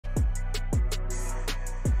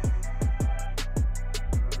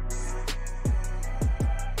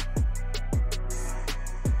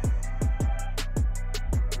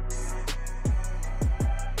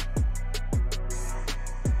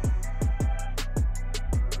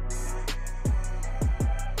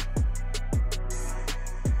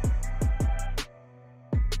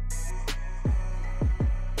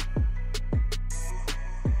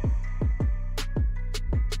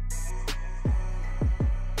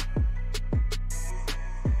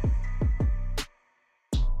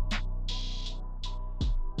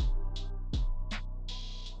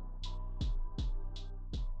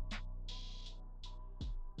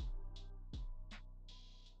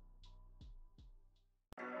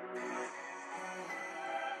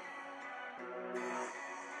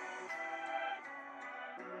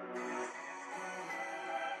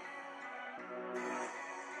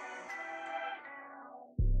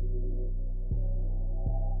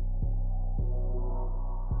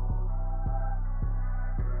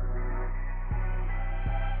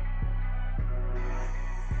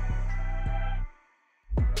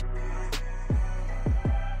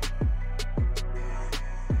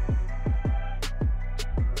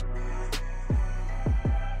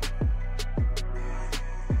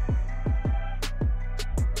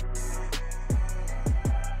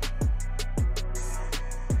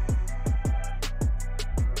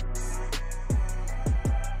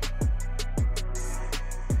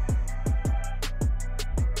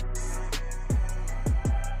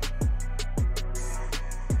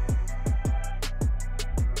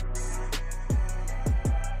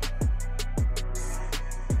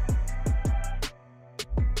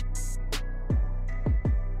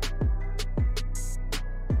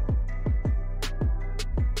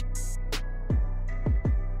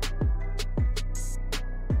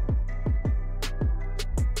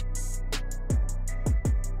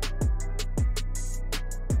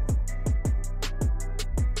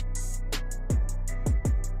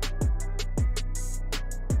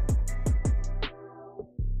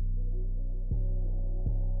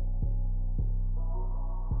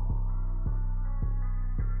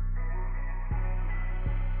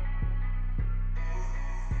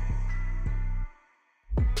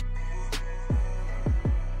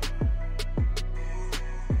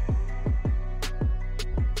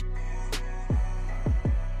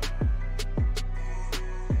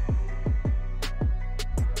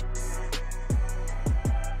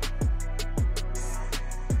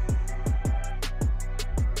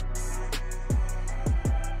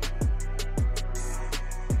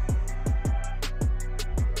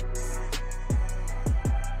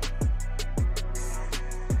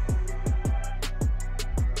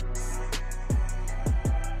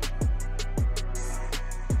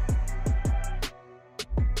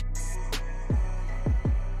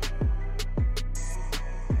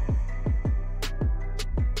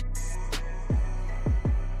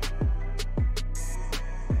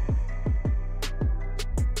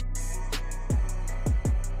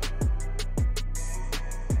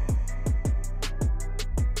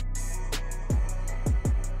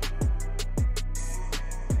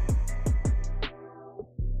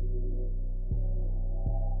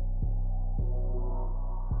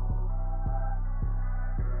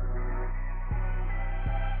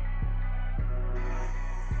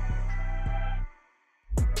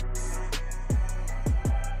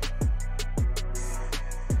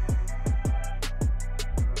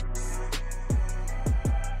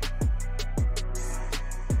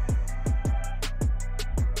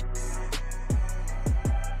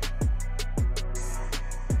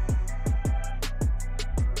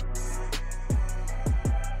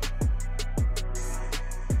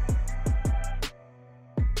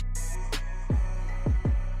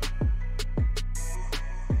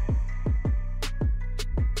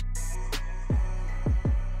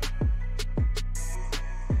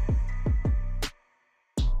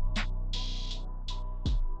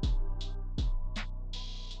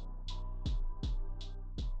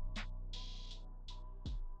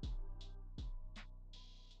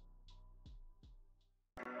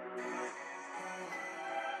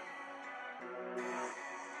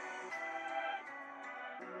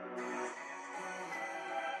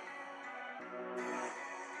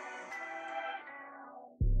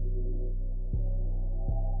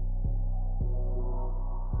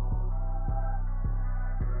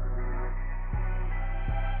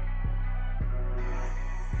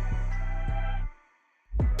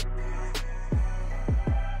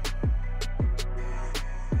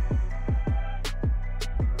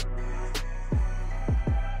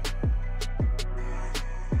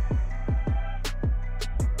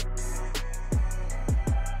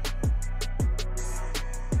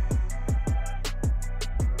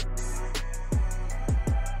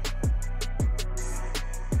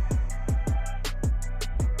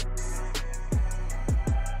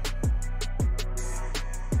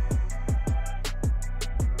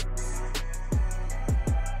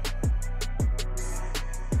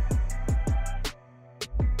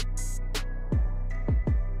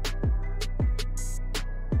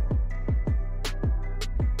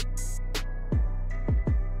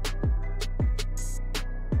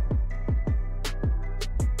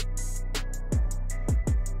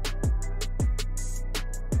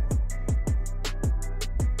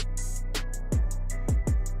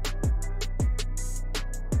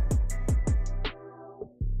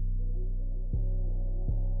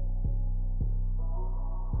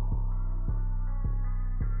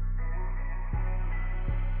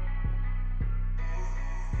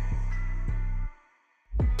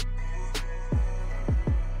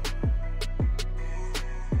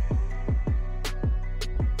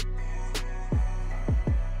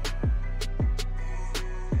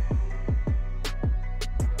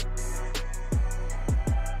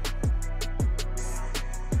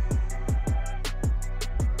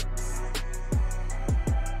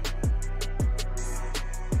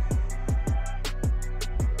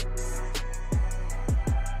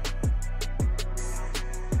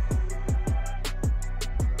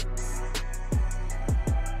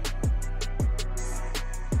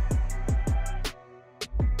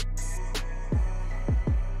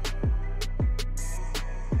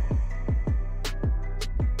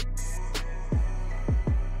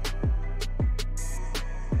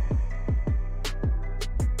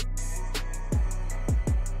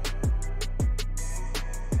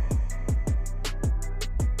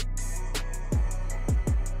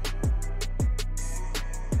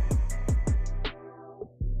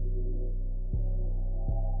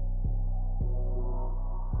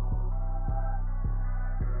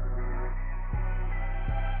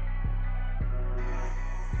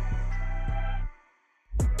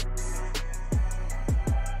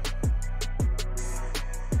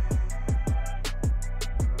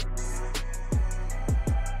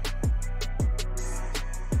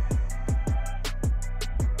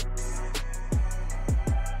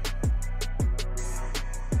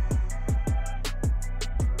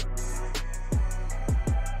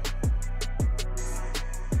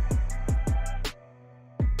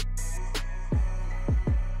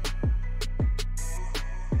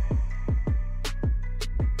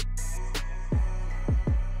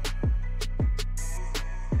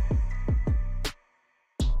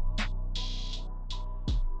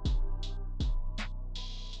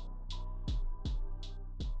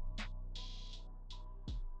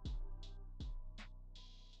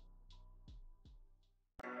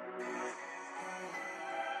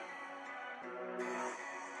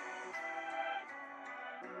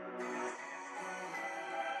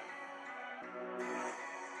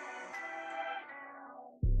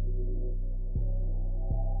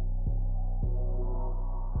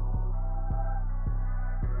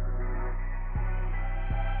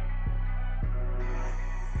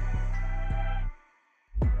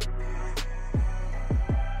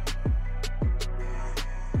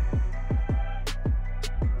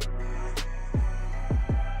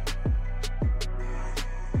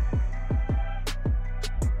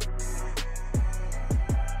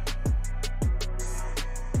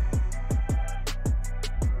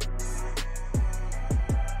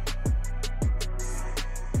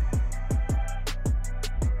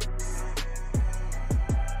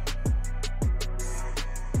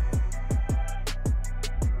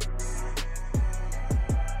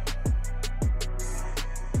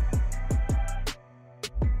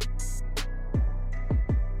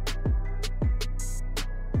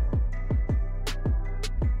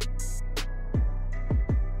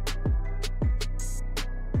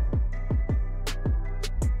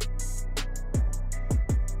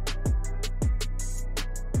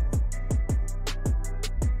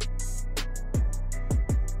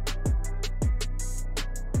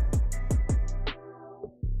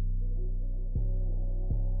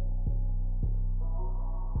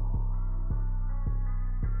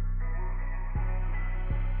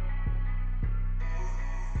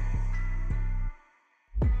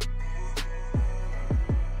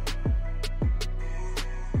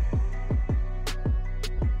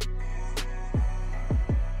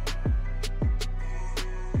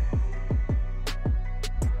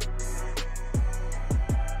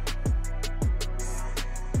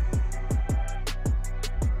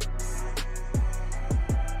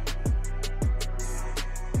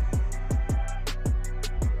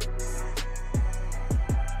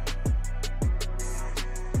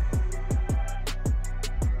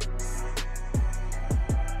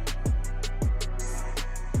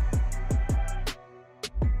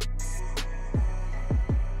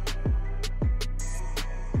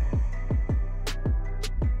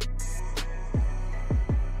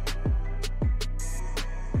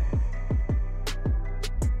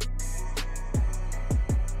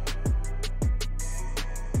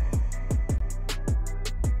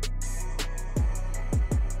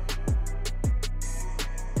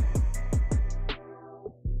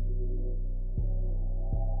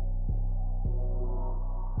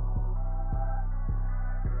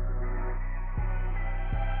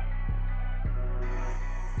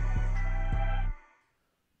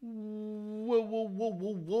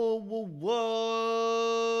Whoa.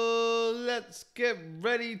 Let's get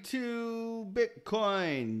ready to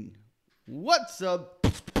Bitcoin. What's up?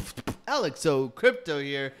 Alexo Crypto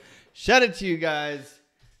here. Shout out to you guys.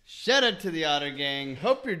 Shout out to the Otter Gang.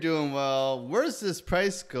 Hope you're doing well. Where's this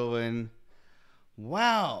price going?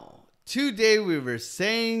 Wow. Today we were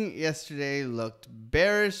saying yesterday looked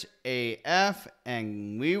bearish AF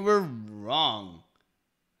and we were wrong.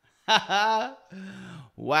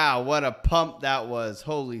 Wow, what a pump that was.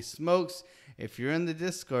 Holy smokes. If you're in the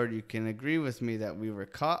Discord, you can agree with me that we were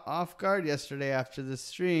caught off guard yesterday after the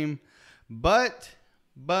stream. But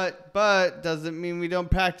doesn't mean we don't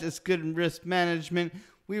practice good risk management.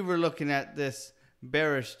 We were looking at this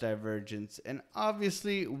bearish divergence and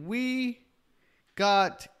obviously we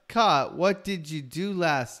got caught. What did you do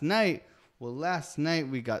last night? Well, last night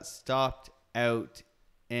we got stopped out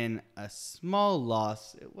in a small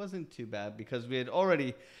loss. It wasn't too bad because we had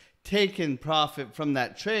already taken profit from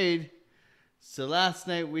that trade. So last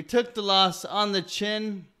night we took the loss on the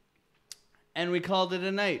chin and we called it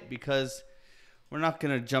a night because we're not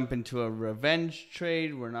going to jump into a revenge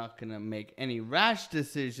trade. We're not going to make any rash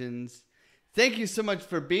decisions. Thank you so much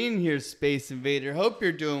for being here, Space Invader. Hope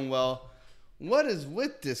you're doing well. What is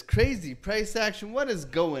with this crazy price action? What is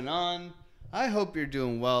going on? I hope you're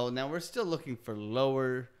doing well. Now, we're still looking for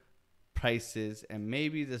lower prices, and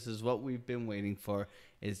maybe this is what we've been waiting for,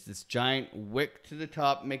 is this giant wick to the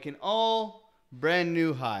top, making all brand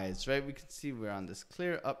new highs, right? We can see we're on this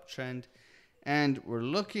clear uptrend, and we're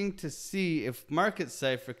looking to see if Market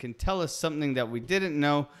Cipher can tell us something that we didn't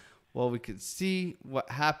know. Well, we could see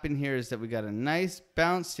what happened here is that we got a nice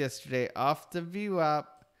bounce yesterday off the VWAP,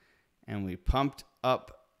 and we pumped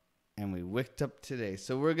up and we wicked up today.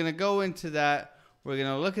 So we're going to go into that. We're going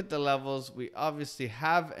to look at the levels. We obviously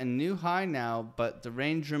have a new high now, but the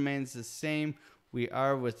range remains the same. We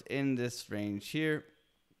are within this range here.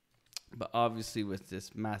 But obviously with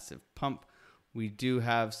this massive pump, we do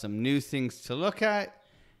have some new things to look at.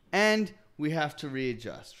 And we have to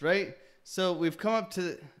readjust, right? So we've come up to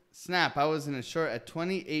the snap. I was in a short at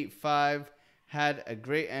 28.5. Had a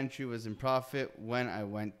great entry, was in profit when I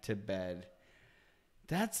went to bed.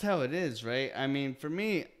 That's how it is, right? I mean, for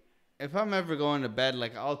me, if I'm ever going to bed,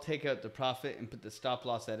 like I'll take out the profit and put the stop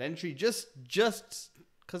loss at entry just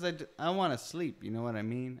because I want to sleep. You know what I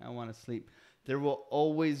mean? I want to sleep. There will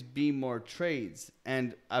always be more trades,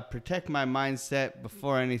 and I protect my mindset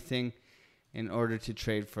before anything in order to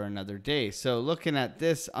trade for another day. So looking at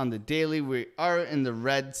this on the daily, we are in the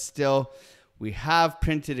red still. We have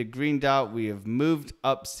printed a green dot. We have moved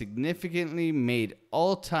up significantly, made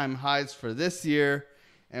all-time highs for this year,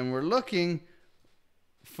 and we're looking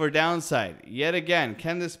for downside. Yet again,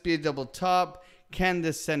 can this be a double top? Can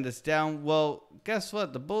this send us down? Well, guess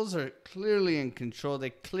what? The bulls are clearly in control.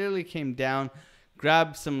 They clearly came down,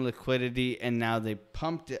 grabbed some liquidity, and now they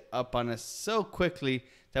pumped it up on us so quickly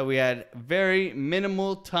that we had very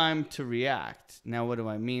minimal time to react. Now, what do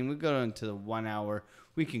I mean? We go into the 1 hour.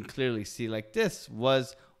 We can clearly see like this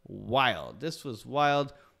was wild. This was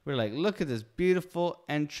wild. We're like, look at this beautiful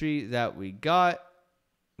entry that we got.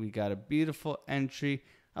 We got a beautiful entry.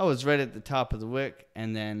 I was right at the top of the wick,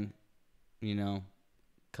 and then, you know,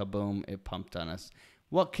 kaboom, it pumped on us.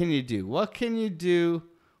 What can you do? What can you do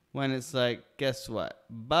when it's like, guess what?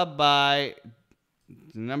 Bye-bye.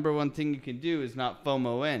 The number one thing you can do is not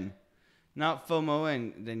FOMO in. Not FOMO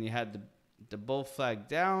in. Then you had the bull flag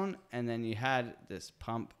down, and then you had this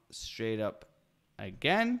pump straight up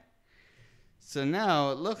again. So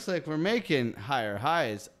now it looks like we're making higher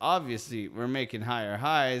highs. Obviously, we're making higher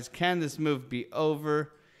highs. Can this move be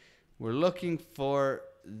over? We're looking for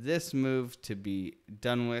this move to be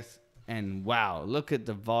done with. And wow, look at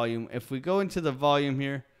the volume. If we go into the volume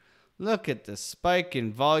here, look at the spike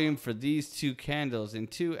in volume for these two candles. In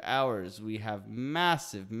 2 hours, we have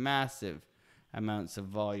massive amounts of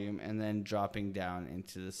volume and then dropping down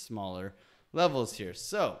into the smaller levels here.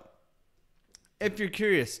 So if you're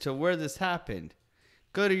curious to where this happened,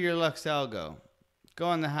 go to your Lux Algo. Go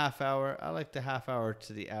on the half hour. I like the half hour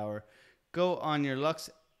to the hour. Go on your Lux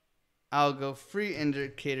Algo free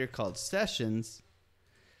indicator called Sessions.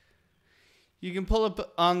 You can pull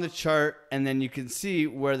up on the chart and then you can see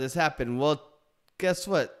where this happened. Well, guess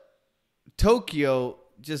what? Tokyo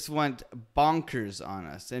just went bonkers on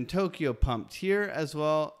us, and Tokyo pumped here as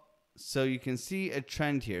well. So you can see a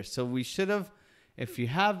trend here. So we should have, if you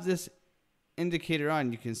have this indicator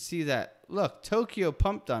on, you can see that, look, Tokyo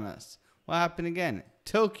pumped on us. What happened again?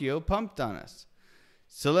 Tokyo pumped on us.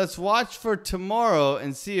 So let's watch for tomorrow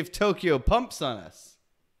and see if Tokyo pumps on us.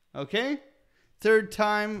 Okay? Third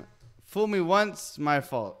time, fool me once, my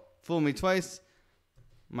fault. Fool me twice,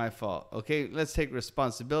 my fault. Okay, let's take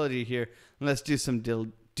responsibility here and let's do some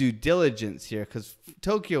due diligence here, because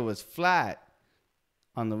Tokyo was flat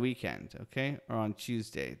on the weekend, okay, or on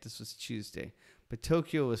Tuesday. This was Tuesday, but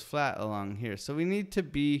Tokyo was flat along here. So we need to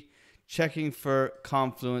be checking for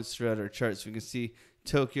confluence throughout our charts. We can see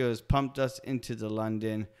Tokyo has pumped us into the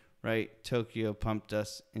London, right? Tokyo pumped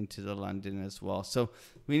us into the London as well. So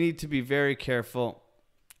we need to be very careful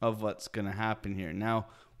of what's going to happen here. Now,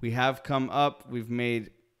 we have come up. We've made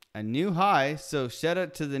a new high. So shout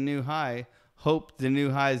out to the new high. Hope the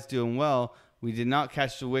new high is doing well. We did not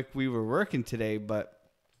catch the wick we were working today, but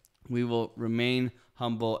we will remain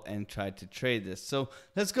humble and try to trade this. So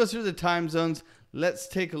let's go through the time zones. Let's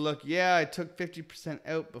take a look. Yeah, I took 50%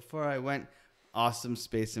 out before I went. Awesome,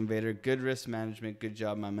 Space Invader. Good risk management. Good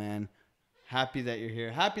job, my man. Happy that you're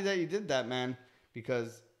here. Happy that you did that, man,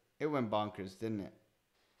 because it went bonkers, didn't it?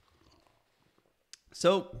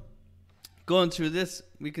 So going through this,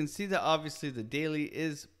 we can see that obviously the daily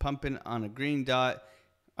is pumping on a green dot.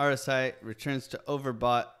 RSI returns to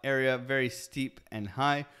overbought area, very steep and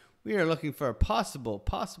high. We are looking for a possible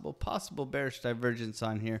bearish divergence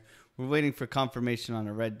on here. We're waiting for confirmation on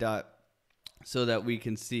a red dot so that we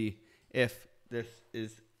can see if this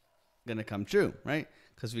is going to come true, right?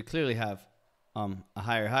 Because we clearly have a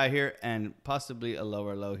higher high here and possibly a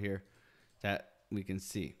lower low here that we can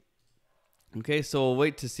see. Okay, so we'll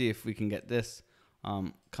wait to see if we can get this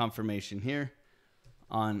confirmation here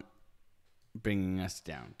on bringing us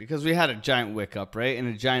down, because we had a giant wick up, right, and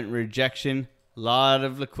a giant rejection. A lot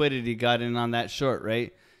of liquidity got in on that short,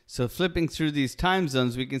 right? So flipping through these time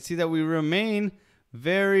zones, we can see that we remain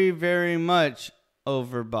very, very much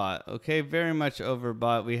overbought. Okay, very much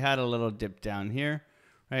overbought. We had a little dip down here,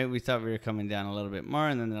 right? We thought we were coming down a little bit more,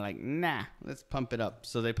 and then they're like, nah, let's pump it up.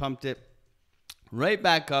 So they pumped it right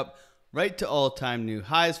back up, right to all-time new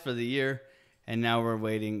highs for the year. And now we're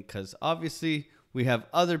waiting, because obviously we have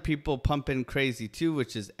other people pumping crazy too,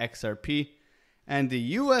 which is XRP. And the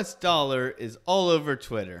US dollar is all over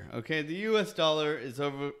Twitter. Okay, the US dollar is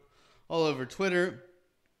all over Twitter.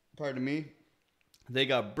 Pardon me. They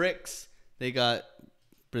got BRICS. They got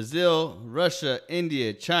Brazil, Russia,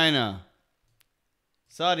 India, China.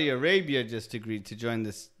 Saudi Arabia just agreed to join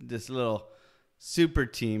this little super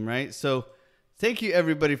team, right? So thank you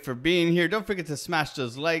everybody for being here. Don't forget to smash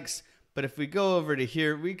those likes. But if we go over to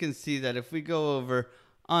here, we can see that if we go over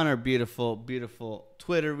on our beautiful, beautiful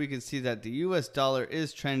Twitter, we can see that the US dollar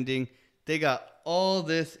is trending. They got all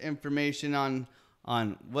this information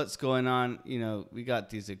on what's going on. You know, we got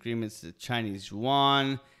these agreements, the Chinese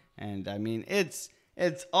yuan, and I mean, it's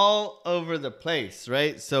all over the place,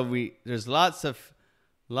 right? So there's lots of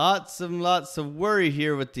worry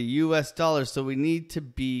here with the US dollar, so we need to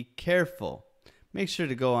be careful. Make sure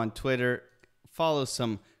to go on Twitter, follow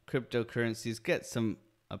some cryptocurrencies, get some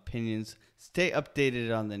opinions, stay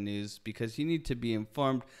updated on the news, because you need to be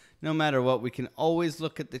informed no matter what. We can always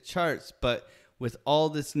look at the charts, but with all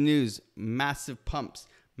this news, massive pumps,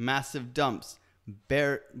 massive dumps,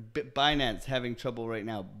 Binance having trouble right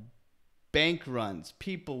now, bank runs,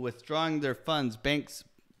 people withdrawing their funds, banks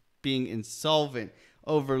being insolvent,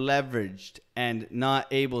 over leveraged, and not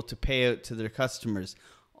able to pay out to their customers.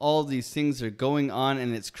 All these things are going on,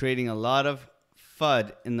 and it's creating a lot of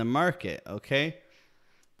FUD in the market, okay?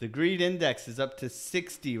 The greed index is up to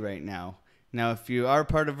 60 right now. Now, if you are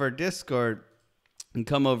part of our Discord and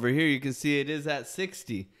come over here, you can see it is at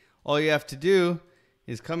 60. All you have to do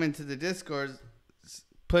is come into the Discord,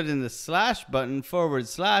 put in the slash button, /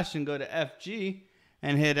 and go to FG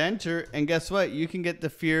and hit enter. And guess what? You can get the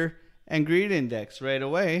fear and greed index right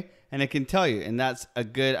away, and it can tell you. And that's a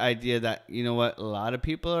good idea that, you know what, a lot of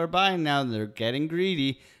people are buying now. They're getting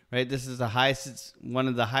greedy, right? This is the highest, one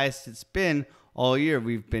of the highest it's been all year.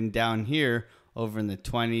 We've been down here over in the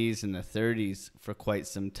 20s and the 30s for quite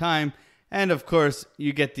some time. And of course,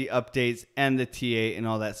 you get the updates and the TA and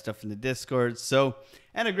all that stuff in the Discord. So,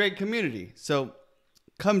 and a great community. So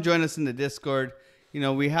come join us in the Discord. You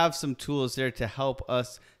know, we have some tools there to help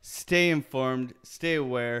us stay informed, stay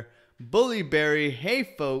aware. Bully Barry, hey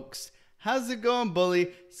folks, how's it going,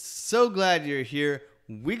 Bully? So glad you're here.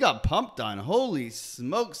 We got pumped on. Holy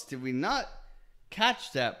smokes, did we not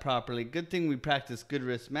catch that properly? Good thing we practiced good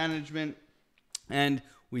risk management and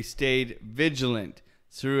we stayed vigilant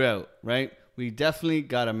throughout, right? We definitely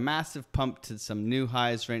got a massive pump to some new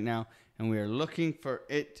highs right now, and we are looking for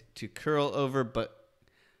it to curl over, but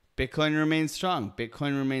Bitcoin remains strong.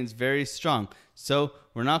 Bitcoin remains very strong. So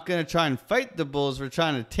we're not going to try and fight the bulls. We're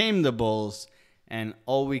trying to tame the bulls. And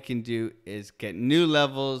all we can do is get new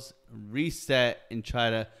levels, reset, and try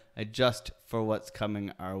to adjust for what's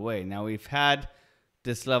coming our way. Now, we've had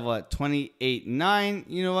this level at 28.9.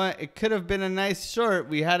 You know what? It could have been a nice short.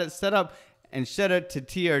 We had it set up. And shout out to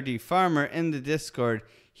TRD Farmer in the Discord.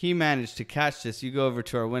 He managed to catch this. You go over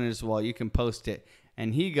to our winners wall. You can post it.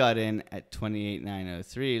 And he got in at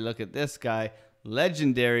 28.903. Look at this guy.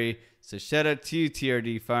 Legendary. So shout out to you,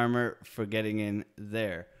 TRD Farmer, for getting in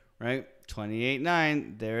there. Right?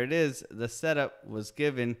 28.9. There it is. The setup was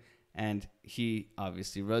given. And he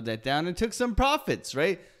obviously wrote that down and took some profits.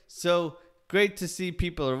 Right? So great to see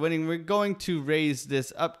people are winning. We're going to raise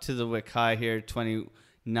this up to the wick high here.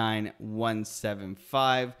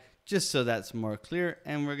 29.175, just so that's more clear.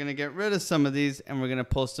 And we're going to get rid of some of these and we're going to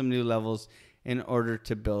pull some new levels in order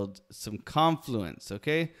to build some confluence.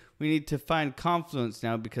 Okay, we need to find confluence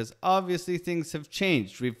now because obviously things have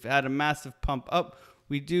changed. We've had a massive pump up.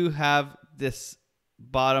 We do have this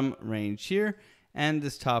bottom range here and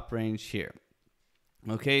this top range here.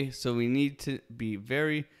 Okay, so we need to be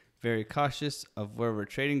very, very cautious of where we're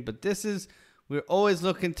trading, but we're always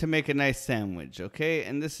looking to make a nice sandwich, okay?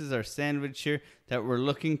 And this is our sandwich here that we're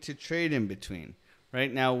looking to trade in between.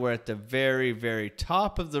 Right now, we're at the very, very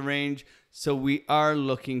top of the range, so we are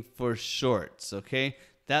looking for shorts, okay?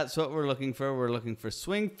 That's what we're looking for. We're looking for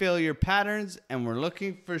swing failure patterns, and we're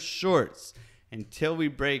looking for shorts until we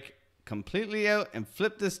break completely out and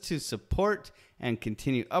flip this to support and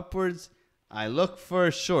continue upwards. I look for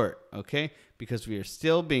a short, okay? Because we are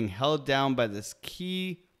still being held down by this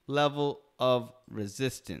key level of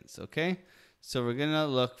resistance, okay? So we're gonna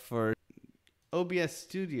look for OBS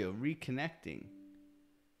Studio reconnecting.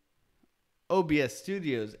 OBS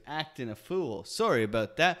Studio's acting a fool. Sorry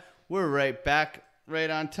about that. We're right back, right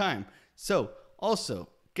on time. So also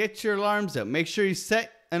get your alarms out. Make sure you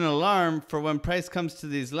set an alarm for when price comes to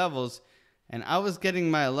these levels. And I was getting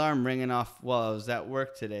my alarm ringing off while I was at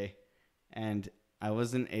work today, and I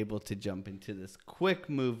wasn't able to jump into this quick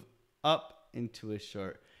move up into a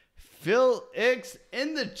short. Phil X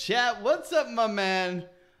in the chat. What's up, my man?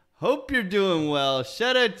 Hope you're doing well.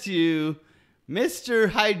 Shout out to you, Mr.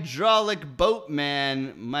 Hydraulic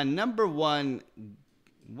Boatman, my number one.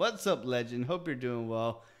 What's up, legend? Hope you're doing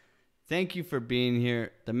well. Thank you for being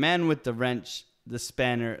here. The man with the wrench, the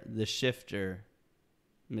spanner, the shifter,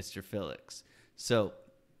 Mr. Felix. So,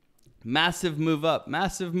 massive move up,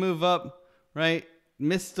 right?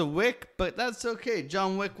 Missed the wick, but that's okay.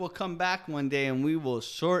 John Wick will come back one day and we will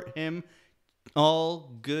short him.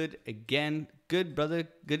 All good again. Good, brother.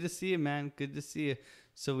 Good to see you, man. Good to see you.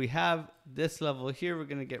 So we have this level here. We're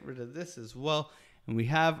going to get rid of this as well. And we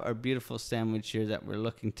have our beautiful sandwich here that we're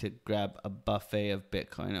looking to grab a buffet of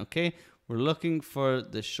Bitcoin, okay? We're looking for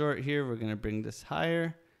the short here. We're going to bring this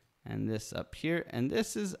higher and this up here. And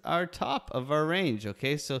this is our top of our range,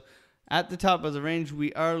 okay? So at the top of the range,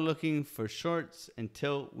 we are looking for shorts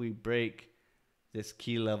until we break this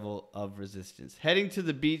key level of resistance. Heading to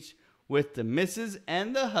the beach with the missus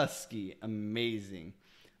and the husky. Amazing.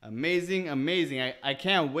 Amazing, amazing. I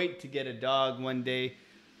can't wait to get a dog one day.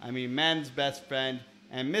 I mean, man's best friend.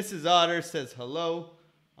 And Mrs. Otter says hello.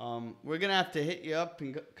 We're going to have to hit you up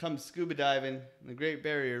and come scuba diving in the Great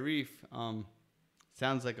Barrier Reef.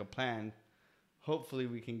 Sounds like a plan. Hopefully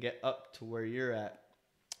we can get up to where you're at.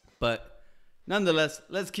 But nonetheless,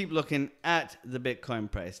 let's keep looking at the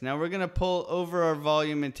Bitcoin price. Now we're going to pull over our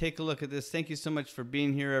volume and take a look at this. Thank you so much for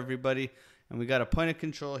being here, everybody. And we got a point of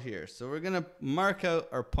control here. So we're going to mark out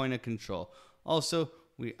our point of control. Also,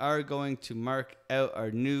 we are going to mark out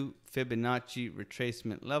our new Fibonacci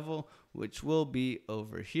retracement level, which will be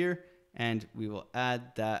over here. And we will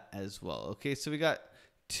add that as well. Okay, so we got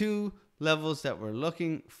two levels that we're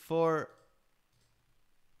looking for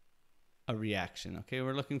a reaction. Okay,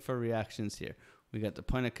 we're looking for reactions here. We got the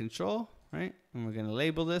point of control, right? And we're going to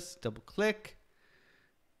label this, double click,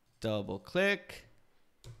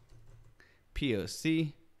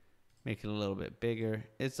 POC, make it a little bit bigger.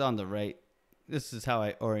 It's on the right. This is how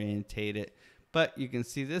I orientate it. But you can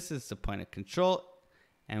see this is the point of control,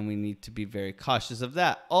 and we need to be very cautious of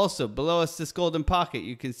that. Also, below us, this golden pocket,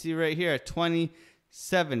 you can see right here at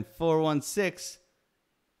 27,416,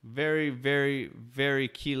 very, very, very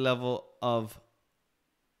key level of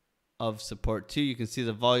support too. You can see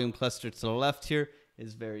the volume cluster to the left here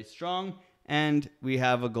is very strong, and we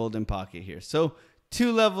have a golden pocket here. So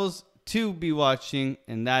two levels to be watching,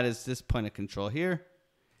 and that is this point of control here,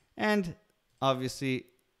 and obviously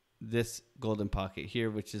this golden pocket here,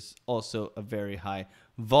 which is also a very high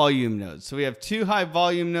volume node. So we have two high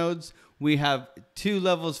volume nodes. We have two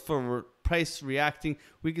levels for price reacting.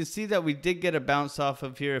 We can see that we did get a bounce off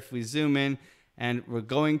of here if we zoom in, and we're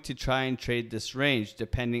going to try and trade this range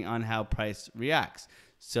depending on how price reacts.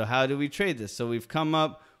 So how do we trade this? So we've come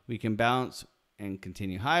up, we can bounce and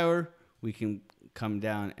continue higher. We can come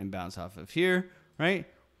down and bounce off of here, right?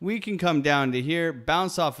 We can come down to here,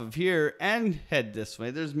 bounce off of here, and head this way.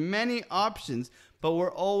 There's many options, but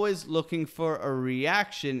we're always looking for a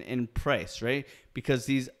reaction in price, right? Because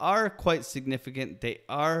these are quite significant. They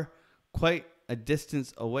are quite a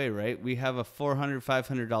distance away, right? We have a $400,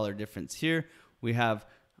 $500 difference here. We have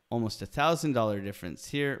almost $1,000 difference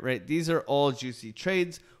here, right? These are all juicy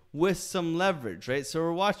trades with some leverage, right? So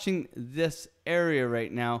we're watching this area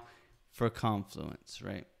right now for confluence,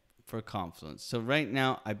 right? For confluence. So right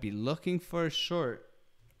now, I'd be looking for a short.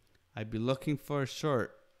 I'd be looking for a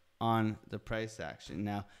short on the price action.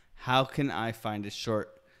 Now, how can I find a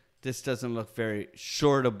short? This doesn't look very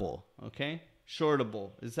shortable, okay?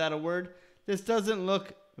 Shortable. Is that a word? This doesn't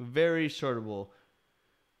look very shortable.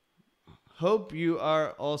 Hope you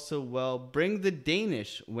are also well. Bring the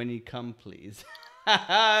Danish when you come, please.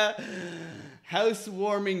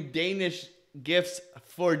 Housewarming Danish gifts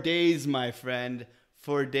for days, my friend.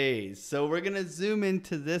 For days. So we're going to zoom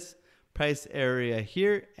into this price area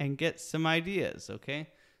here and get some ideas, okay?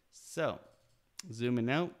 So zooming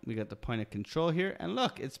out, we got the point of control here. And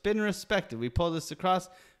look, it's been respected. We pull this across.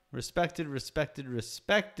 Respected, respected,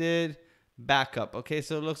 respected. Back up. Okay,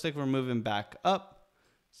 so it looks like we're moving back up.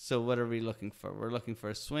 So what are we looking for? We're looking for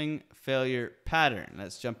a swing failure pattern.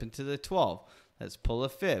 Let's jump into the 12. Let's pull a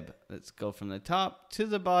fib. Let's go from the top to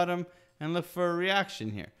the bottom and look for a reaction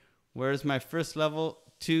here. Where's my first level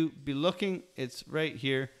to be looking? It's right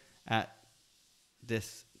here at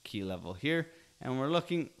this key level here. And we're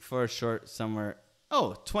looking for a short somewhere.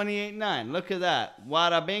 Oh, 28.9. Look at that.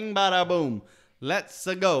 Wada bing, bada boom. Let's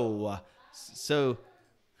go. So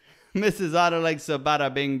Mrs. Otto likes a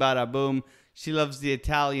bada bing, bada boom. She loves the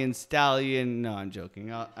Italian stallion. No, I'm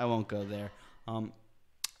joking. I won't go there.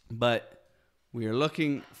 But we are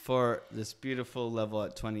looking for this beautiful level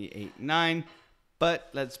at 28.9. But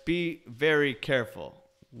let's be very careful.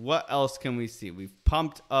 What else can we see? We've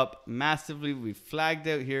pumped up massively. We've flagged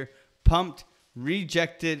out here. Pumped,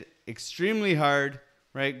 rejected extremely hard,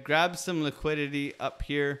 right? Grabbed some liquidity up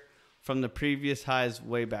here from the previous highs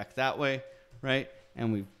way back that way, right?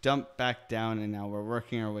 And we've dumped back down, and now we're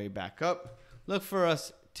working our way back up. Look for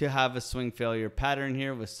us to have a swing failure pattern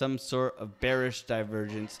here with some sort of bearish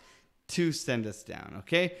divergence to send us down,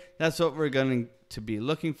 okay? That's what we're going to be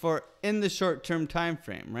looking for in the short-term time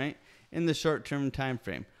frame, right? In the short-term time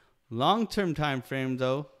frame. Long-term time frame,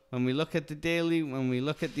 though, when we look at the daily, when we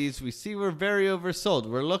look at these, we see we're very oversold.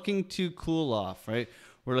 We're looking to cool off, right?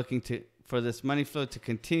 We're looking for this money flow to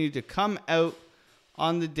continue to come out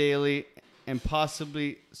on the daily and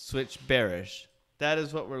possibly switch bearish. That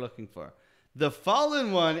is what we're looking for. The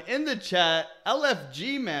fallen one in the chat,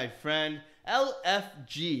 LFG, my friend.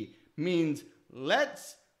 LFG means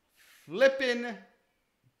let's flippin'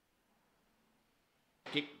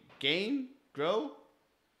 gain, grow,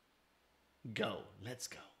 go. Let's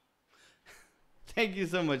go. Thank you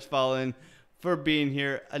so much, Fallen, for being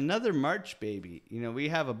here. Another March baby. You know, we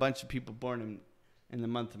have a bunch of people born in the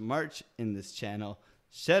month of March in this channel.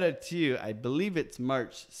 Shout out to you. I believe it's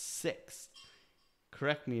March 6th.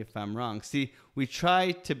 Correct me if I'm wrong. See, we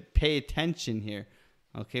try to pay attention here.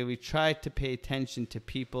 Okay, we try to pay attention to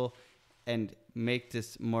people and make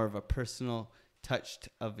this more of a personal touch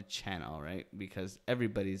of a channel, right? Because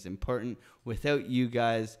everybody's important. Without you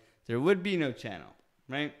guys, there would be no channel,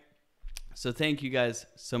 right? So thank you guys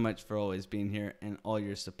so much for always being here and all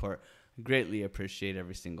your support. Greatly appreciate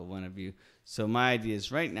every single one of you. So my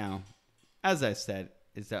ideas right now, as I said,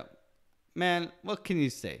 is that, man, what can you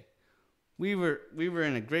say? We were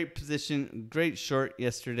in a great position, great short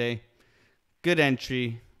yesterday, good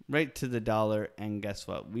entry, right to the dollar, and guess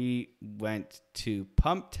what? We went to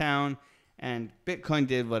Pump Town, and Bitcoin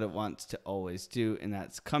did what it wants to always do, and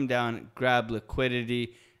that's come down, grab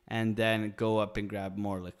liquidity, and then go up and grab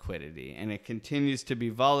more liquidity. And it continues to be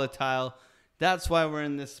volatile. That's why we're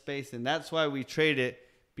in this space, and that's why we trade it,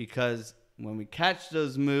 because when we catch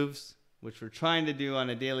those moves, which we're trying to do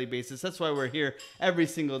on a daily basis. That's why we're here every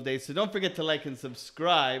single day. So don't forget to like and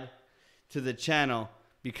subscribe to the channel,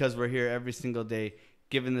 because we're here every single day,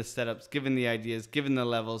 giving the setups, giving the ideas, giving the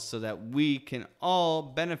levels, so that we can all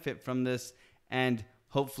benefit from this and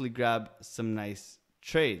hopefully grab some nice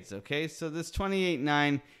trades, okay? So this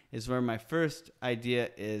 28.9 is where my first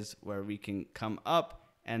idea is, where we can come up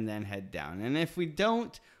and then head down. And if we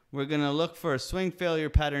don't, we're going to look for a swing failure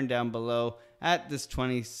pattern down below at this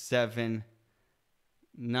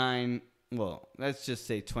 27.9. Well, let's just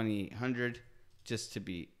say 2800 just to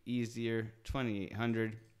be easier.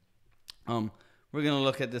 2800. We're going to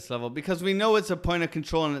look at this level because we know it's a point of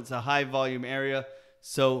control and it's a high volume area.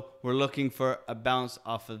 So we're looking for a bounce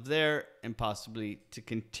off of there and possibly to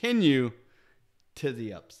continue to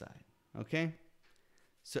the upside. Okay?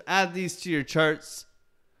 So add these to your charts.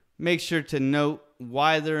 Make sure to note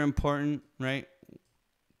why they're important, right?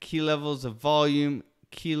 Key levels of volume,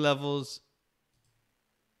 key levels,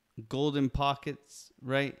 golden pockets,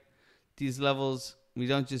 right? These levels, we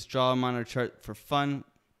don't just draw them on our chart for fun.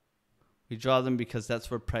 We draw them because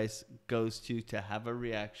that's where price goes to have a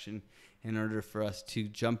reaction in order for us to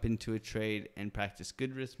jump into a trade and practice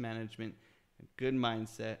good risk management, a good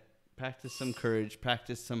mindset, practice some courage,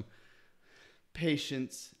 practice some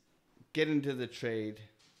patience, get into the trade,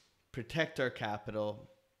 protect our capital,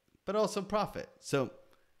 but also profit. So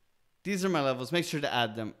these are my levels. Make sure to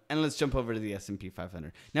add them. And let's jump over to the S&P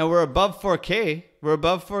 500. Now we're above 4K. We're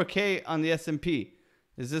above 4K on the S&P.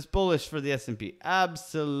 Is this bullish for the S&P?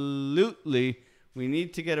 Absolutely. We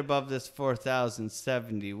need to get above this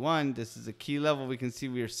 4,071. This is a key level. We can see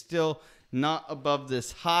we are still not above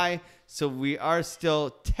this high. So we are still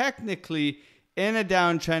technically in a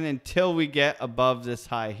downtrend until we get above this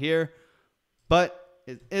high here. But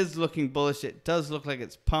it is looking bullish. It does look like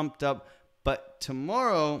it's pumped up. But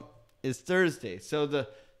tomorrow is Thursday. So the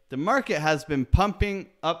market has been pumping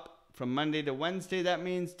up from Monday to Wednesday. That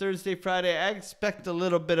means Thursday, Friday, I expect a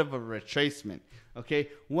little bit of a retracement. Okay,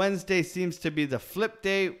 Wednesday seems to be the flip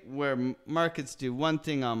day where markets do one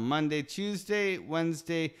thing on Monday. Tuesday,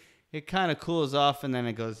 Wednesday, it kind of cools off and then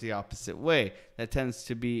it goes the opposite way. That tends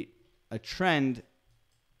to be a trend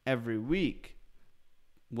every week.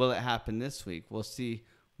 Will it happen this week? We'll see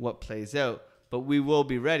what plays out, but we will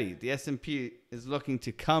be ready. The S&P is looking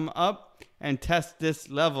to come up and test this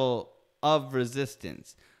level of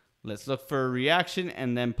resistance. Let's look for a reaction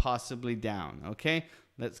and then possibly down, okay?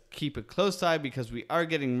 Let's keep a close eye because we are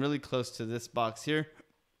getting really close to this box here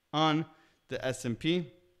on the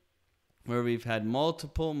S&P where we've had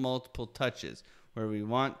multiple touches where we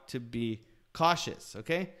want to be cautious,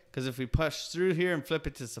 okay? Because if we push through here and flip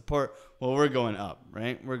it to support, well, we're going up,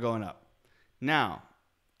 right? We're going up. Now,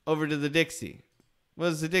 over to the Dixie. What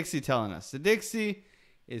is the Dixie telling us? The Dixie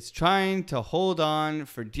is trying to hold on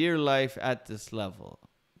for dear life at this level.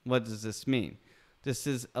 What does this mean? This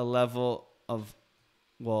is a level of,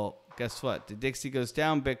 well, guess what? The Dixie goes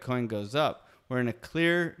down, Bitcoin goes up. We're in a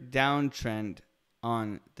clear downtrend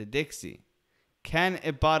on the Dixie. Can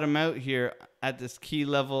it bottom out here at this key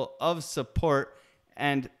level of support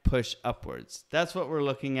and push upwards? That's what we're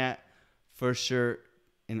looking at for sure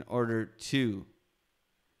in order to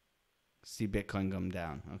see Bitcoin come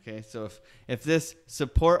down. Okay, so if this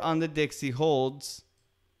support on the Dixie holds,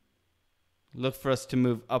 look for us to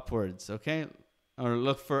move upwards, okay? Or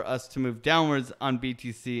look for us to move downwards on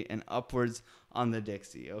BTC and upwards on the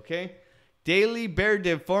Dixie, okay? Daily bear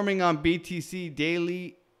div forming on BTC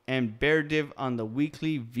daily and bear div on the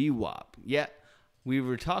weekly VWAP. Yeah, we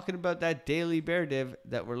were talking about that daily bear div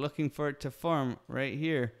that we're looking for it to form right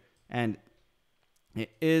here. And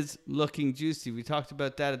it is looking juicy. We talked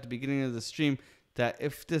about that at the beginning of the stream, that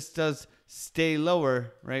if this does stay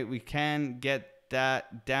lower, right, we can get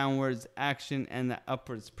that downwards action and the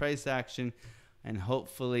upwards price action and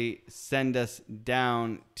hopefully send us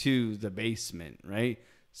down to the basement, right?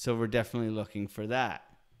 So we're definitely looking for that.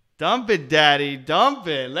 Dump it, daddy. Dump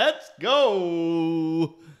it. Let's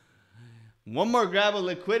go. One more grab of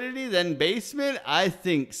liquidity, then basement? I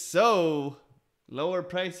think so. Lower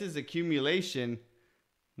prices, accumulation.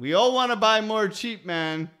 We all want to buy more cheap,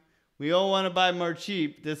 man. We all want to buy more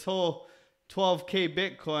cheap. This whole 12K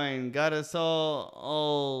Bitcoin got us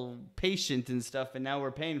all patient and stuff, and now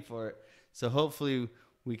we're paying for it. So hopefully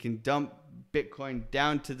we can dump Bitcoin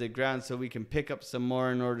down to the ground so we can pick up some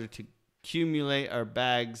more in order to accumulate our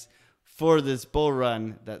bags for this bull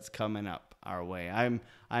run that's coming up our way. I'm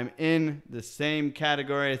in the same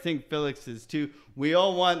category. I think Felix is too. We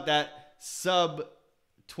all want that sub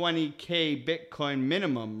 20K Bitcoin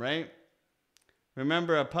minimum, right?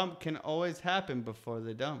 Remember, a pump can always happen before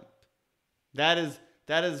the dump. That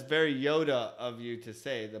is very Yoda of you to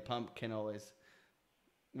say. The pump can always.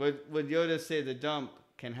 Would Yoda say the dump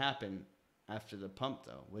can happen after the pump,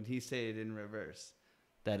 though? Would he say it in reverse?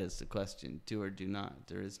 That is the question. Do or do not.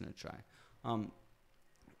 There is no try.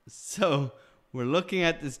 So we're looking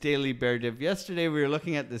at this daily bear div. Yesterday we were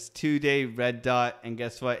looking at this 2-day red dot, and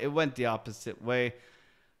guess what? It went the opposite way.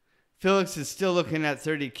 Felix is still looking at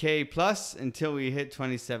 30K plus until we hit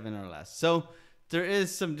 27 or less. So there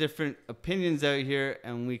is some different opinions out here,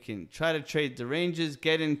 and we can try to trade the ranges,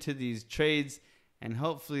 get into these trades, and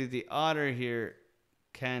hopefully the otter here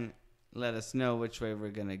can let us know which way we're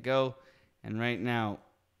going to go. And right now,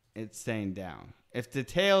 it's saying down. If the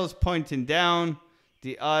tail is pointing down,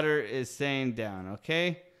 the otter is saying down,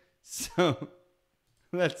 okay? So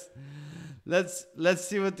let's let's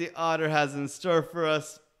see what the otter has in store for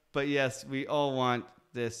us. But yes, we all want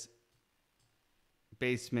this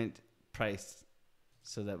basement price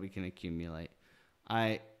so that we can accumulate.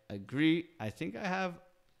 I agree. I think I have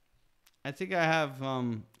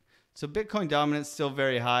so Bitcoin dominance still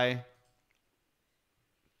very high.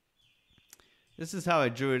 This is how I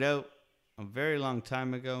drew it out a very long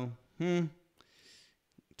time ago.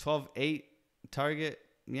 12.8 target.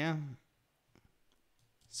 Yeah.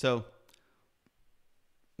 So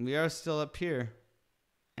we are still up here.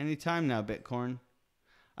 Anytime now, Bitcoin.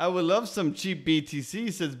 I would love some cheap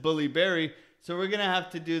BTC, says Bully Berry. So we're going to have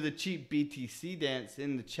to do the cheap BTC dance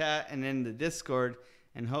in the chat and in the Discord.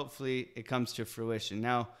 And hopefully it comes to fruition.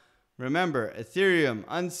 Now, remember, Ethereum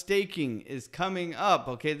unstaking is coming up.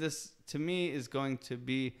 Okay, this to me is going to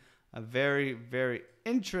be a very, very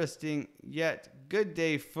interesting yet good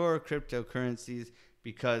day for cryptocurrencies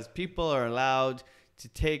because people are allowed to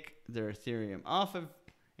take their Ethereum off of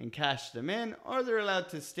and cash them in, or they're allowed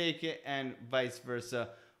to stake it and vice versa,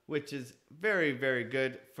 which is very, very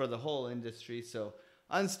good for the whole industry. So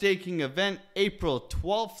unstaking event, April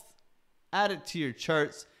 12th. Add it to your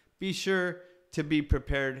charts. Be sure to be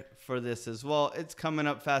prepared for this as well. It's coming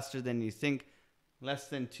up faster than you think. Less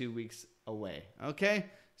than 2 weeks away. Okay?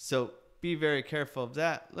 So be very careful of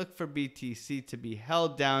that. Look for BTC to be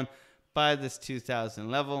held down by this 2000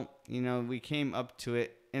 level. You know, we came up to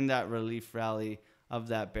it in that relief rally of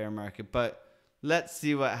that bear market. But let's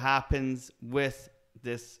see what happens with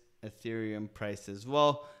this Ethereum price as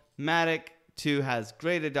well. Matic 2 has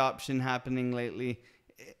great adoption happening lately.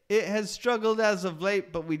 It has struggled as of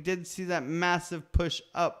late, but we did see that massive push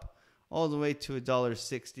up all the way to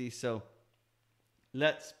 $1.60. So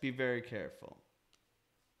let's be very careful.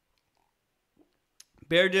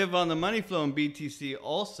 Bear div on the money flow in BTC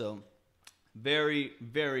also very,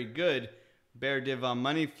 very good. Bear div on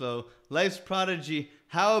money flow. Life's Prodigy.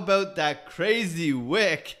 How about that crazy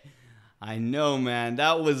wick? I know, man.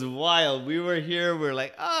 That was wild. We were here. We're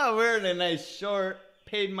like, we're in a nice short.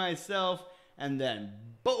 Paid myself. And then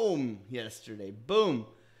boom, yesterday, boom.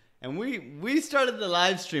 And we started the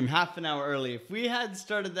live stream half an hour early. If we had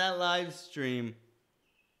started that live stream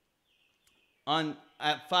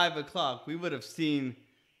at 5 o'clock, we would have seen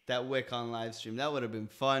that wick on live stream. That would have been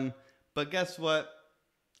fun. But guess what?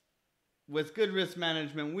 With good risk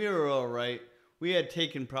management, we were all right. We had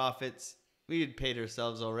taken profits. We had paid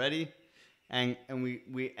ourselves already. And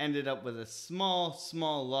we ended up with a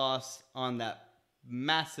small loss on that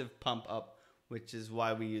massive pump up, which is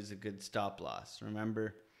why we use a good stop loss,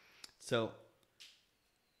 remember? So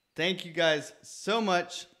thank you guys so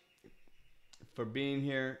much for being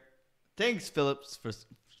here. Thanks, Phillips,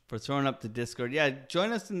 for throwing up the Discord. Yeah,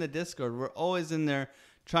 join us in the Discord. We're always in there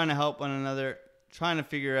trying to help one another, trying to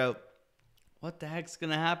figure out what the heck's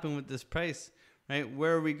going to happen with this price, right?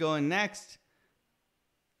 Where are we going next?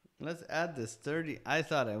 Let's add this 30. I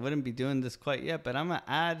thought I wouldn't be doing this quite yet, but I'm going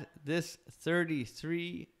to add this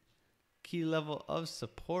 33 key level of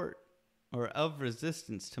support or of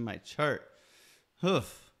resistance to my chart.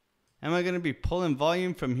 Hoof. Am I going to be pulling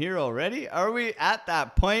volume from here already? Are we at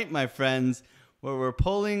that point, my friends, where we're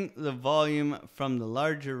pulling the volume from the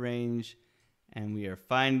larger range and we are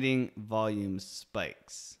finding volume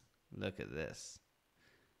spikes? Look at this.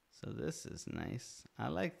 So this is nice. I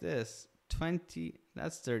like this. 20,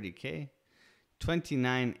 that's 30K.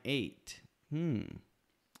 29.8.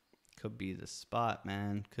 Could be the spot,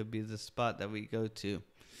 man. Could be the spot that we go to.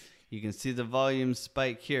 You can see the volume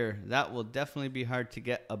spike here. That will definitely be hard to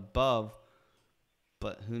get above,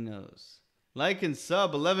 but who knows? Like and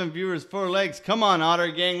sub, 11 viewers, 4 likes. Come on,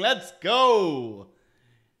 Otter Gang, let's go!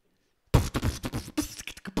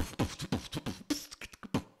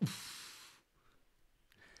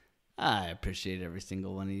 I appreciate every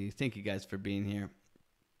single one of you. Thank you guys for being here.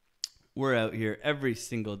 We're out here every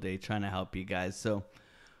single day trying to help you guys. So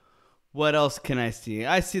what else can I see?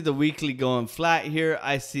 I see the weekly going flat here.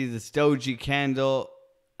 I see this doji candle.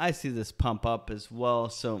 I see this pump up as well.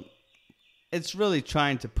 So it's really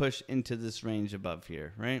trying to push into this range above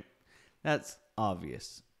here, right? That's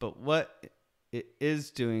obvious. But what it is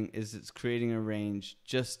doing is it's creating a range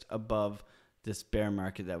just above this bear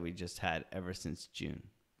market that we just had ever since June,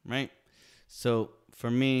 right? So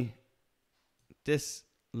for me, this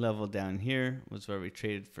level down here was where we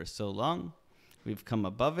traded for so long. We've come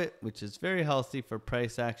above it, which is very healthy for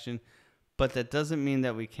price action, but that doesn't mean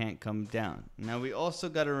that we can't come down. Now, we also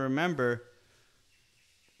got to remember,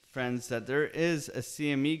 friends, that there is a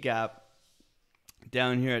CME gap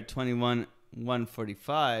down here at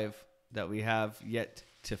 21,145 that we have yet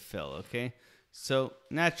to fill, okay? So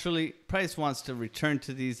naturally, price wants to return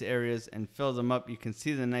to these areas and fill them up. You can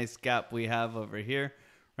see the nice gap we have over here,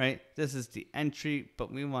 right? This is the entry,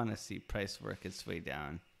 but we want to see price work its way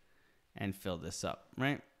down and fill this up,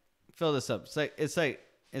 right? Fill this up.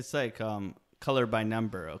 It's like color by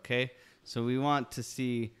number, okay? So we want to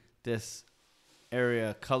see this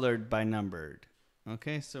area colored by numbered.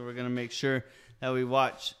 Okay, so we're gonna make sure that we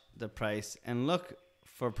watch the price and look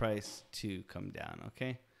for price to come down,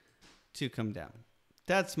 okay? To come down.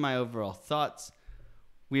 That's my overall thoughts.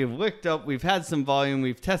 We have wicked up, we've had some volume,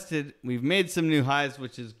 we've tested, we've made some new highs,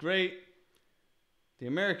 which is great. The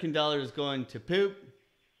American dollar is going to poop.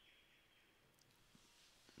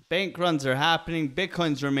 Bank runs are happening.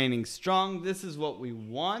 Bitcoin's remaining strong. This is what we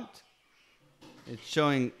want. It's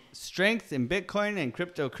showing strength in Bitcoin and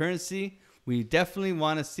cryptocurrency. We definitely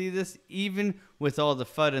want to see this, even with all the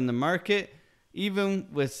FUD in the market, even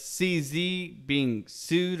with CZ being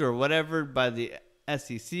sued or whatever by the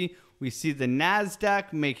SEC. We see the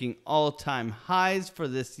NASDAQ making all-time highs for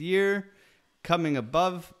this year, coming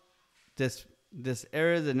above this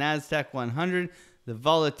area, the NASDAQ 100. The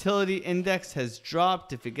volatility index has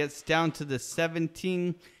dropped. If it gets down to the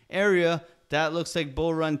 17 area, that looks like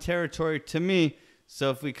bull run territory to me. So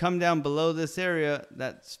if we come down below this area,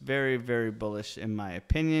 that's very, very bullish in my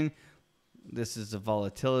opinion. This is the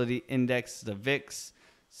volatility index, the VIX.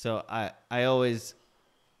 So I always,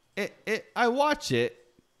 I watch it,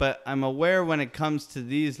 but I'm aware when it comes to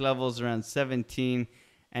these levels around 17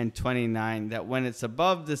 and 29 that when it's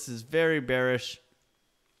above, this is very bearish.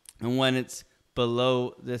 And when it's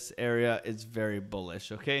below this area, it's very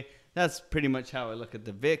bullish, okay? That's pretty much how I look at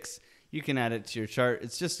the VIX. You can add it to your chart.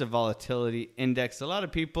 It's just a volatility index. A lot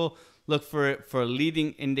of people look for it for a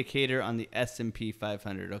leading indicator on the S&P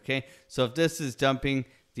 500, okay? So if this is dumping,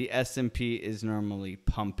 the S&P is normally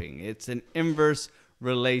pumping. It's an inverse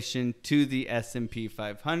relation to the S&P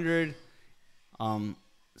 500.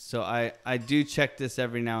 So I do check this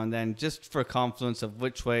every now and then just for confluence of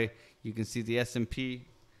which way. You can see the S&P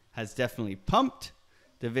has definitely pumped.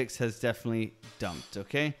 The VIX has definitely dumped,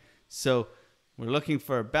 okay? So we're looking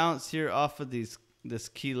for a bounce here off of this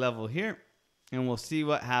key level here, and we'll see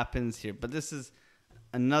what happens here. But this is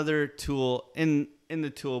another tool in the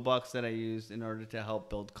toolbox that I use in order to help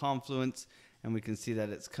build confluence, and we can see that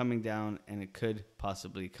it's coming down and it could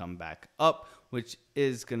possibly come back up, which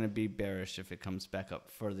is going to be bearish if it comes back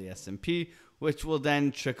up for the S&P, which will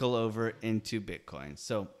then trickle over into Bitcoin.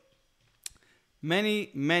 So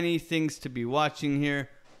many things to be watching here,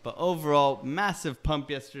 but overall massive pump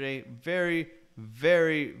yesterday. Very,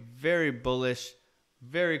 very, very bullish,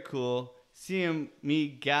 very cool.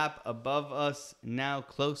 CME gap above us, now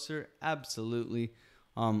closer. Absolutely.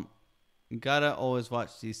 You gotta always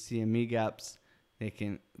watch these CME gaps. They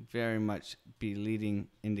can very much be leading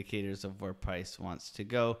indicators of where price wants to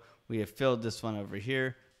go. We have filled this one over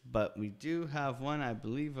here, but we do have one, I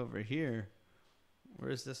believe, over here.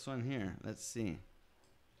 Where's this one here? Let's see.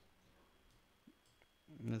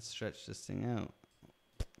 Let's stretch this thing out.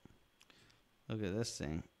 Look at this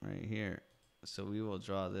thing right here. So we will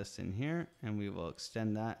draw this in here and we will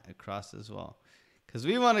extend that across as well, because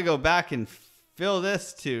we want to go back and fill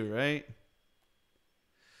this too, right?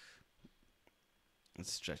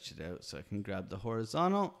 Let's stretch it out so I can grab the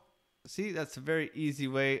horizontal. See, that's a very easy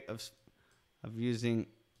way of using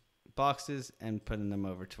boxes and putting them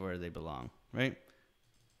over to where they belong, right?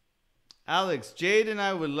 Alex, Jade and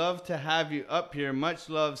I would love to have you up here. Much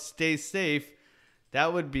love. Stay safe.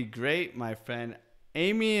 That would be great, my friend.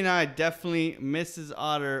 Amy and I definitely, Mrs.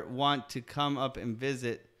 Otter, want to come up and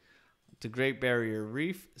visit the Great Barrier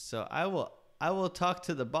Reef. So I will talk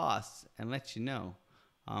to the boss and let you know,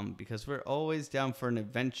 because we're always down for an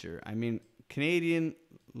adventure. I mean, Canadian,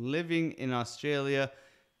 living in Australia,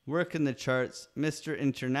 working the charts, Mr.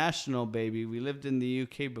 International, baby. We lived in the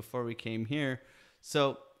UK before we came here.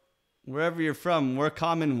 So wherever you're from, we're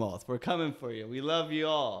Commonwealth. We're coming for you. We love you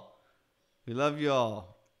all. We love you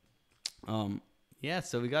all. Yeah,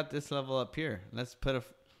 so we got this level up here. Let's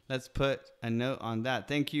put a note on that.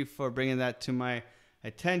 Thank you for bringing that to my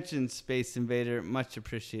attention, Space Invader. Much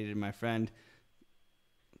appreciated, my friend.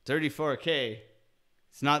 34K.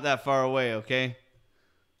 It's not that far away, okay?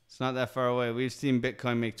 It's not that far away. We've seen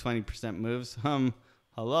Bitcoin make 20% moves.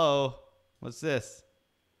 Hello? What's this?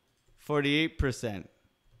 48%.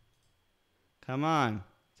 Come on.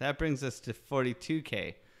 That brings us to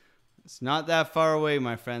 42K. It's not that far away,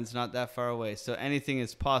 my friends. Not that far away. So anything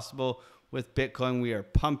is possible with Bitcoin. We are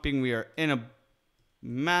pumping. We are in a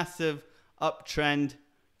massive uptrend.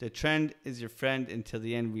 The trend is your friend until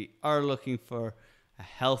the end. We are looking for a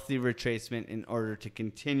healthy retracement in order to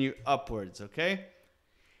continue upwards, okay?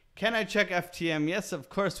 Can I check FTM? Yes, of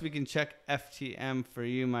course we can check FTM for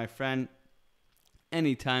you, my friend,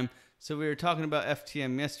 anytime. So we were talking about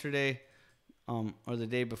FTM yesterday, or the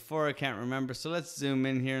day before, I can't remember. So let's zoom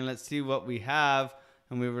in here and let's see what we have.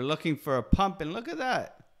 And we were looking for a pump, and look at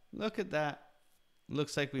that. Look at that.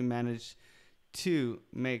 Looks like we managed to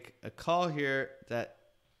make a call here that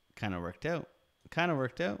kind of worked out.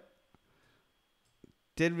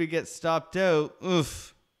 Did we get stopped out?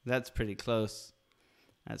 Oof, that's pretty close.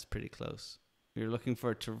 That's pretty close. We were looking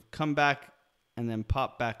for it to come back and then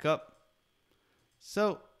pop back up.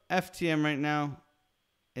 So FTM right now,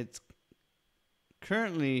 it's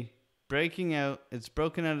currently breaking out. It's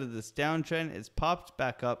broken out of this downtrend. It's popped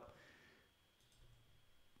back up.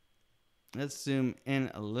 Let's zoom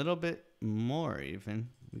in a little bit more even.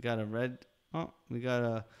 We got a red. Oh,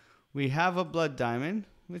 we have a blood diamond,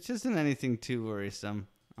 which isn't anything too worrisome.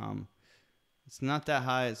 It's not that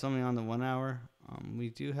high. It's only on the 1 hour. We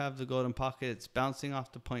do have the golden pocket. It's bouncing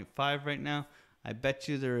off the 0.5 right now. I bet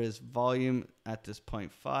you there is volume at this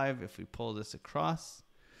 0.5 if we pull this across.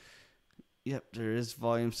 Yep, there is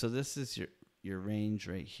volume. So this is your range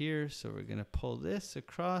right here. So we're going to pull this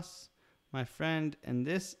across, my friend. And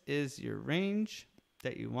this is your range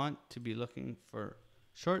that you want to be looking for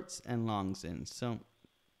shorts and longs in. So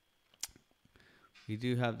we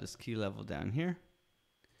do have this key level down here.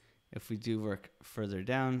 If we do work further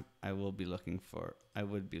down, I would be looking for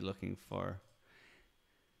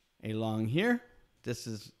a long here. This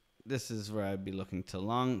is where I'd be looking to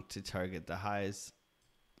long to target the highs.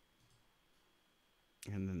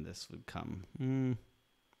 And then this would come.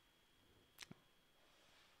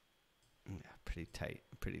 Yeah, pretty tight.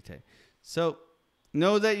 So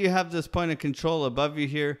know that you have this point of control above you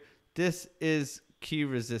here. This is key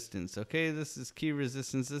resistance, okay? This is key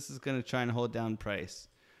resistance. This is going to try and hold down price.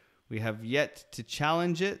 We have yet to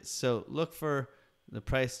challenge it, so look for the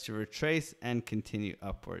price to retrace and continue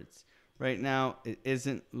upwards. Right now, it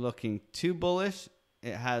isn't looking too bullish.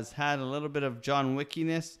 It has had a little bit of John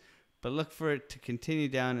Wickiness, but look for it to continue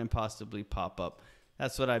down and possibly pop up.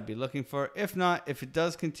 That's what I'd be looking for. If not, if it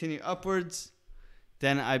does continue upwards,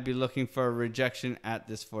 then I'd be looking for a rejection at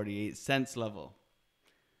this 48 cents level.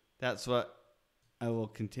 That's what I will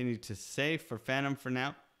continue to say for Phantom for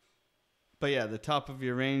now. But yeah, the top of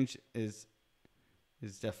your range is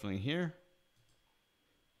definitely here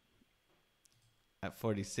at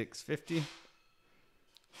 46.50.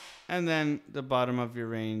 And then the bottom of your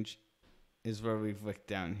range is where we've wicked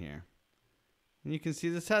down here. And you can see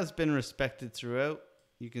this has been respected throughout.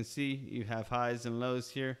 You can see you have highs and lows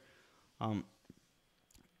here.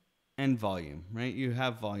 And volume, right? You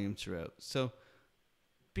have volume throughout. So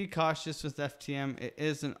be cautious with FTM. It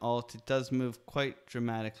is an alt. It does move quite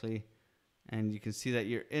dramatically. And you can see that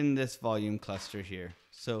you're in this volume cluster here.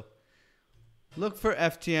 So look for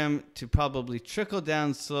FTM to probably trickle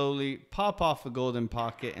down slowly, pop off a golden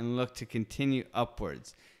pocket, and look to continue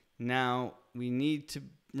upwards. Now, we need to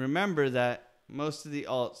remember that most of the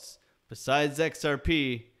alts, besides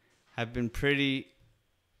XRP, have been pretty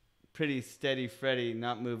steady Freddy,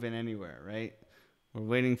 not moving anywhere, right? We're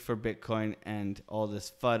waiting for Bitcoin and all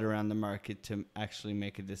this FUD around the market to actually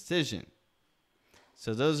make a decision.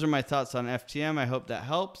 So those are my thoughts on FTM. I hope that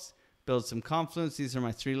helps build some confidence. These are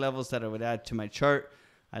my 3 levels that I would add to my chart.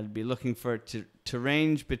 I'd be looking for it to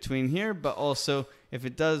range between here, but also if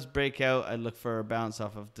it does break out, I'd look for a bounce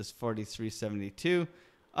off of this 43.72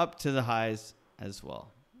 up to the highs as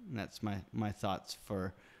well. And that's my thoughts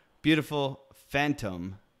for beautiful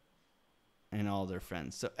Phantom and all their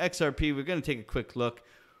friends. So XRP, we're going to take a quick look.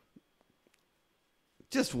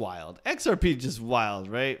 Just wild. XRP just wild,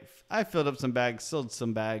 right? I filled up some bags, sold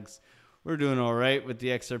some bags. We're doing all right with the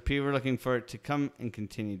XRP. We're looking for it to come and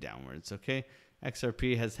continue downwards, okay?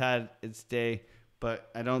 XRP has had its day, but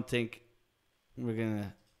I don't think we're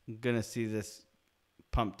gonna see this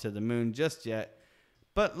pump to the moon just yet.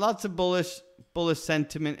 But lots of bullish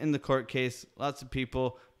sentiment in the court case. Lots of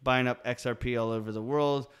people buying up XRP all over the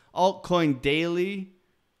world. Altcoin Daily.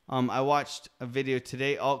 I watched a video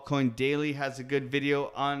today. Altcoin Daily has a good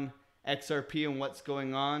video on XRP and what's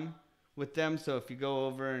going on with them. So if you go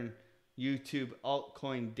over and YouTube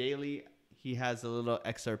Altcoin Daily, he has a little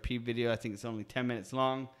XRP video. I think it's only 10 minutes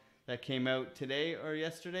long that came out today or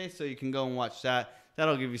yesterday. So you can go and watch that.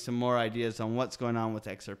 That'll give you some more ideas on what's going on with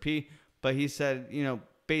XRP. But he said, you know,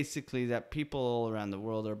 basically that people all around the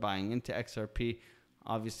world are buying into XRP.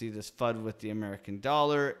 Obviously, this FUD with the American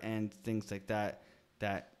dollar and things like that,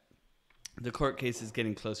 that the court case is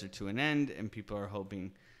getting closer to an end, and people are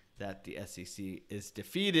hoping that the SEC is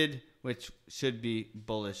defeated, which should be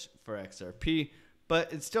bullish for XRP.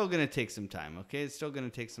 but it's still going to take some time, okay? It's still going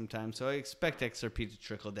to take some time. So I expect XRP to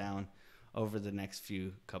trickle down over the next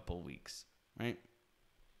few couple weeks, right?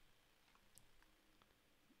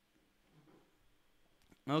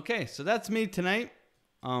 Okay, so that's me tonight.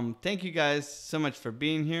 Thank you guys so much for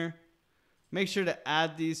being here. Make sure to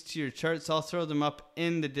add these to your charts. I'll throw them up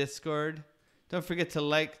in the Discord. Don't forget to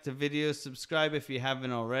like the video, subscribe if you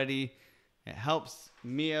haven't already. It helps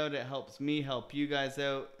me out. It helps me help you guys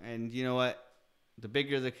out. And you know what? The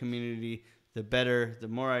bigger the community, the better, the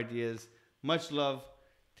more ideas. Much love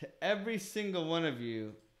to every single one of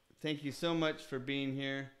you. Thank you so much for being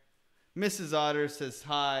here. Mrs. Otter says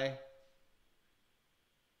hi.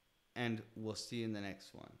 And we'll see you in the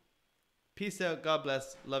next one. Peace out. God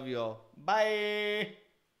bless. Love you all. Bye.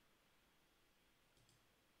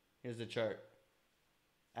 Here's the chart.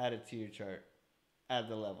 Add it to your chart. Add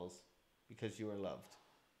the levels because you are loved.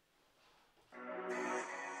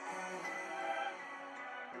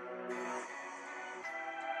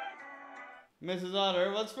 Mrs.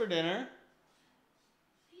 Otter, what's for dinner?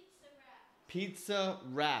 Pizza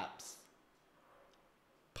wraps.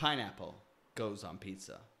 Pineapple goes on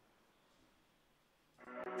pizza.